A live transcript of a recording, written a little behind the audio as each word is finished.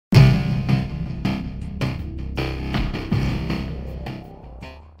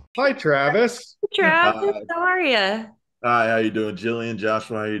Hi, Travis. Travis, Hi, how are you? hi, how you doing, Jillian?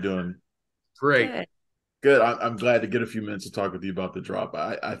 Joshua, how you doing? Great. Good. Good. I'm glad to get a few minutes to talk with you about the drop.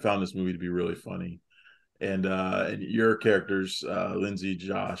 I found this movie to be really funny, and your characters, Lindsay,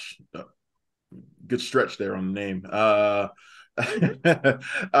 Josh, good stretch there on the name.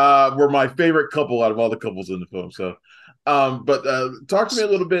 Were my favorite couple out of all the couples in the film. So, but talk to me a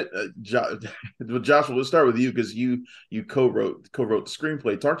little bit, Joshua. Let's start with you because you co-wrote the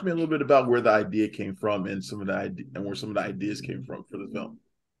screenplay. Talk to me a little bit about where the idea came from and where some of the ideas came from for the film.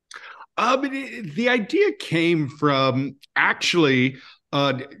 The idea came from actually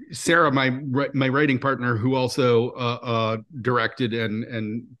uh, Sarah, my writing partner, who also directed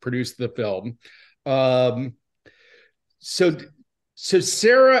and produced the film. Um, so so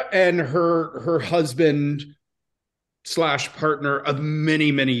Sarah and her husband slash partner of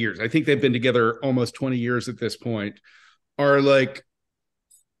many years. I think they've been together almost 20 years at this point. Are like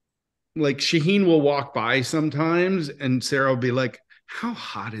Shaheen will walk by sometimes and Sarah will be like, how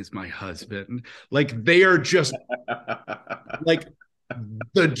hot is my husband? Like they are just like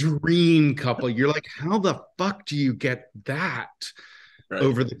the dream couple. You're like, how the fuck do you get that Right.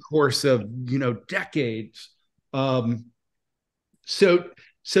 over the course of, decades? Um, so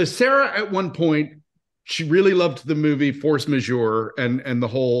so Sarah at one point she really loved the movie Force Majeure and the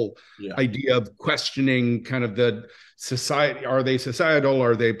whole Yeah. idea of questioning kind of the society, are they societal,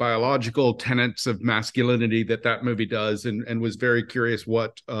 are they biological tenets of masculinity that movie does, and was very curious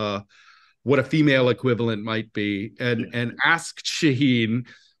what a female equivalent might be, Yeah. and asked Shaheen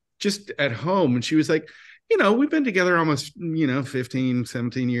just at home, and she was like, we've been together almost 15,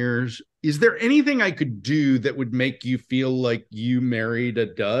 17 years. Is there anything I could do that would make you feel like you married a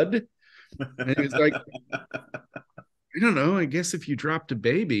dud? And he was like, I don't know, I guess if you dropped a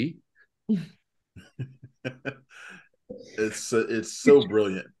baby. It's so which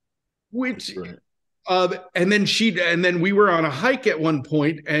brilliant. It's which brilliant. and then we were on a hike at one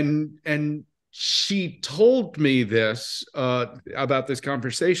point, and she told me this about this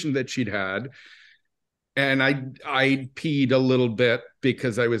conversation that she'd had, and I peed a little bit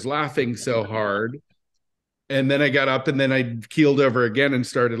because I was laughing so hard. And then I got up and then I keeled over again and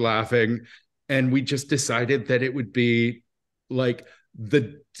started laughing. And we just decided that it would be like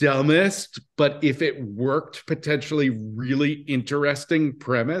the dumbest, but if it worked, potentially really interesting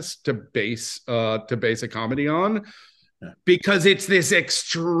premise to base a comedy on, Yeah. because it's this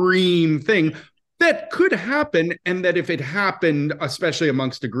extreme thing that could happen, and that if it happened, especially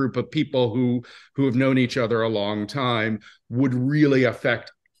amongst a group of people who have known each other a long time, would really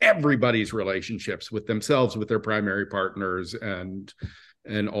affect everybody's relationships with themselves, with their primary partners, and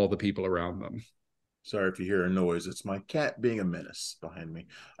all the people around them. Sorry if you hear a noise. It's my cat being a menace behind me.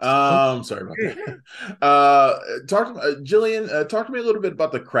 Sorry about Okay. that. Jillian. Talk to me a little bit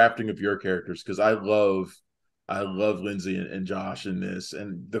about the crafting of your characters because I love Lindsay and Josh in this,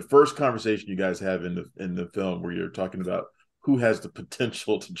 and the first conversation you guys have in the film where you're talking about who has the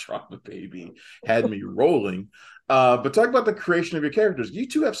potential to drop a baby had me rolling. But talk about the creation of your characters. You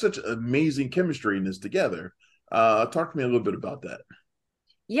two have such amazing chemistry in this together. Talk to me a little bit about that.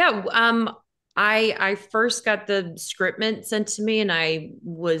 Yeah, I first got the script sent to me and I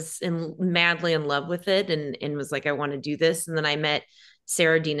was madly in love with it and was like, I want to do this. And then I met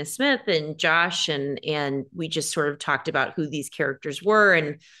Sarah Dina Smith and Josh and we just sort of talked about who these characters were.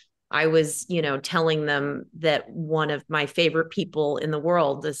 And I was, telling them that one of my favorite people in the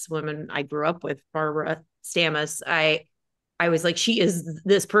world, this woman I grew up with, Barbara Stamus, I was like, she is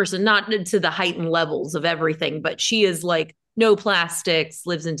this person, not to the heightened levels of everything, but she is like no plastics,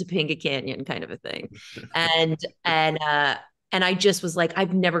 lives in Topanga Canyon kind of a thing. And and I just was like,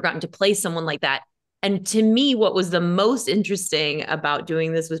 I've never gotten to play someone like that. And to me, what was the most interesting about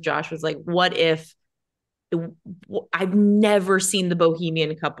doing this with Josh was like, what if I've never seen the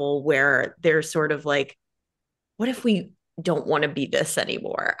bohemian couple where they're sort of like, what if we don't want to be this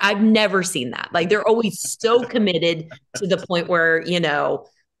anymore? I've never seen that. Like they're always so committed to the point where, yeah,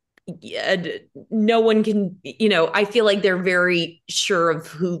 no one can, I feel like they're very sure of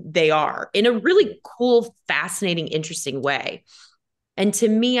who they are in a really cool, fascinating, interesting way. And to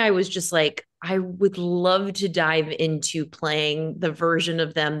me, I was just like, I would love to dive into playing the version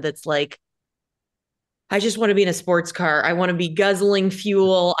of them that's like, I just want to be in a sports car. I want to be guzzling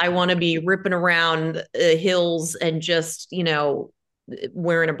fuel. I want to be ripping around hills and just,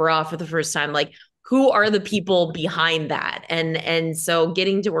 wearing a bra for the first time. Like, who are the people behind that? And so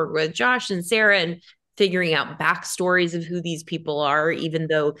getting to work with Josh and Sarah and figuring out backstories of who these people are, even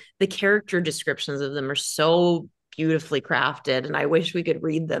though the character descriptions of them are so beautifully crafted. And I wish we could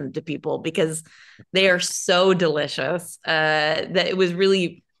read them to people because they are so delicious that it was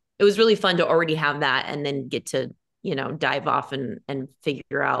really it was really fun to already have that and then get to, dive off and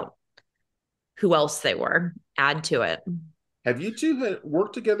figure out who else they were, add to it. Have you two had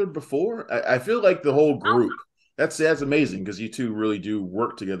worked together before? I feel like the whole group, that's amazing because you two really do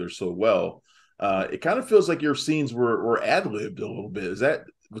work together so well. It kind of feels like your scenes were ad-libbed a little bit. Was that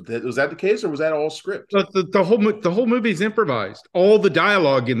the case, or was that all script? The whole movie is improvised. All the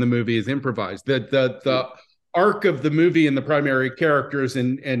dialogue in the movie is improvised. The arc of the movie and the primary characters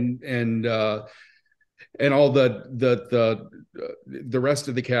and all the rest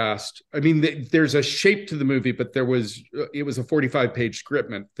of the cast. I mean, there's a shape to the movie, but it was a 45-page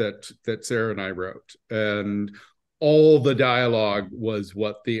scriptment that Sarah and I wrote, and all the dialogue was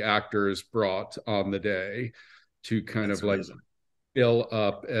what the actors brought on the day to kind of like fill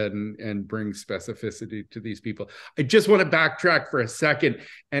up and bring specificity to these people. I just want to backtrack for a second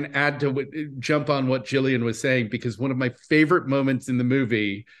and jump on what Jillian was saying, because one of my favorite moments in the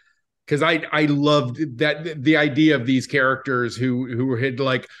movie, because I loved that the idea of these characters who had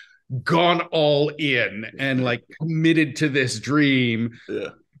like gone all in and like committed to this dream. Yeah.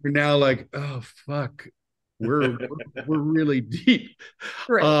 We're now like, oh fuck, we're really deep.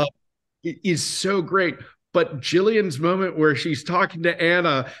 Right. It is so great. But Jillian's moment where she's talking to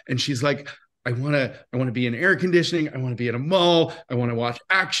Anna and she's like, I want to be in air conditioning. I want to be in a mall. I want to watch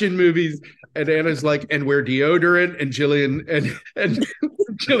action movies. And Anna's like, and wear deodorant. And Jillian and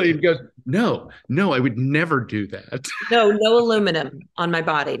Jillian goes, no, I would never do that. No aluminum on my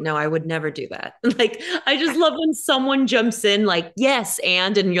body. No, I would never do that. Like, I just love when someone jumps in like, yes,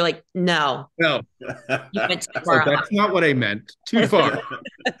 and you're like, no. You went too far. That's not what I meant. Too far.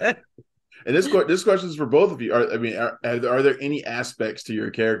 And this question is for both of you. Are there any aspects to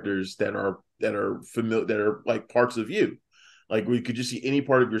your characters that are familiar, that are like parts of you? Like, could you see any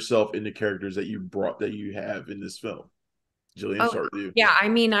part of yourself in the characters that you have in this film? Jillian, start with you. Yeah, I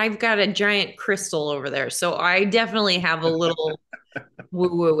mean, I've got a giant crystal over there, so I definitely have a little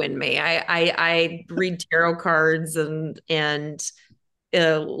woo-woo in me. I read tarot cards and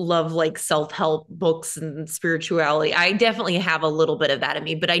love like self-help books and spirituality. I definitely have a little bit of that in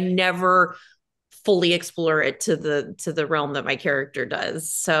me, but I never fully explore it to the realm that my character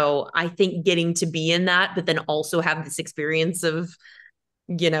does. So I think getting to be in that, but then also have this experience of,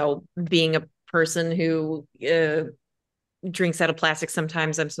 being a person who drinks out of plastic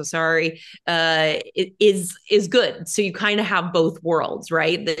sometimes, I'm so sorry, it is good. So you kind of have both worlds,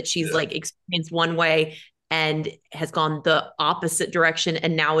 right? That she's like experienced one way and has gone the opposite direction,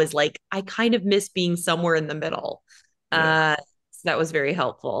 and now is like, I kind of miss being somewhere in the middle. So that was very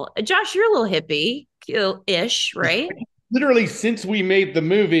helpful. Josh, you're a little hippie-ish, right? Literally, since we made the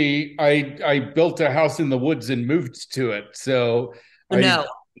movie, I built a house in the woods and moved to it. So I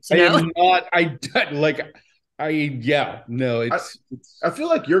am not. I feel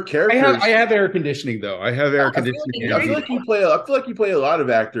like your characters. I have air conditioning though. I have air conditioning. I feel like you play a lot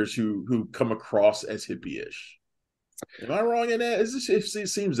of actors who come across as hippie-ish. Am I wrong in that? It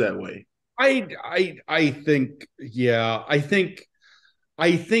seems that way. I think, yeah. I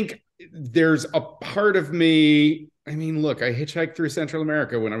think there's a part of me. I mean, look, I hitchhiked through Central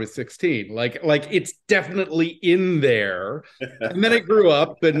America when I was 16. Like it's definitely in there. And then I grew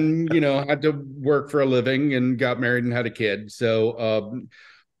up and, had to work for a living and got married and had a kid. So,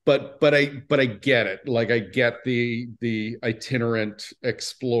 but I get it. Like, I get the itinerant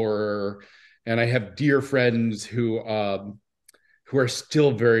explorer, and I have dear friends who are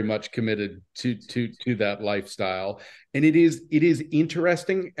still very much committed to that lifestyle. And it is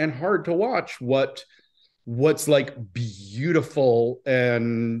interesting and hard to watch what's like beautiful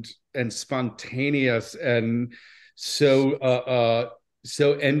and spontaneous and so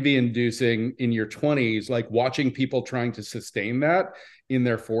envy inducing in your 20s. Like, watching people trying to sustain that in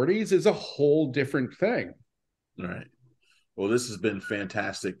their 40s is a whole different thing. All right. Well, this has been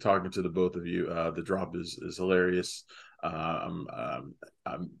fantastic talking to the both of you. The drop is hilarious. I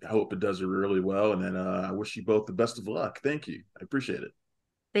hope it does it really well, and then I wish you both the best of luck. Thank you. I appreciate it.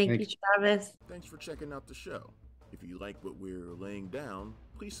 Thank you, Travis. Thanks for checking out the show. If you like what we're laying down,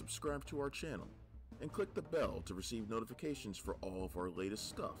 please subscribe to our channel and click the bell to receive notifications for all of our latest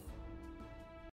stuff.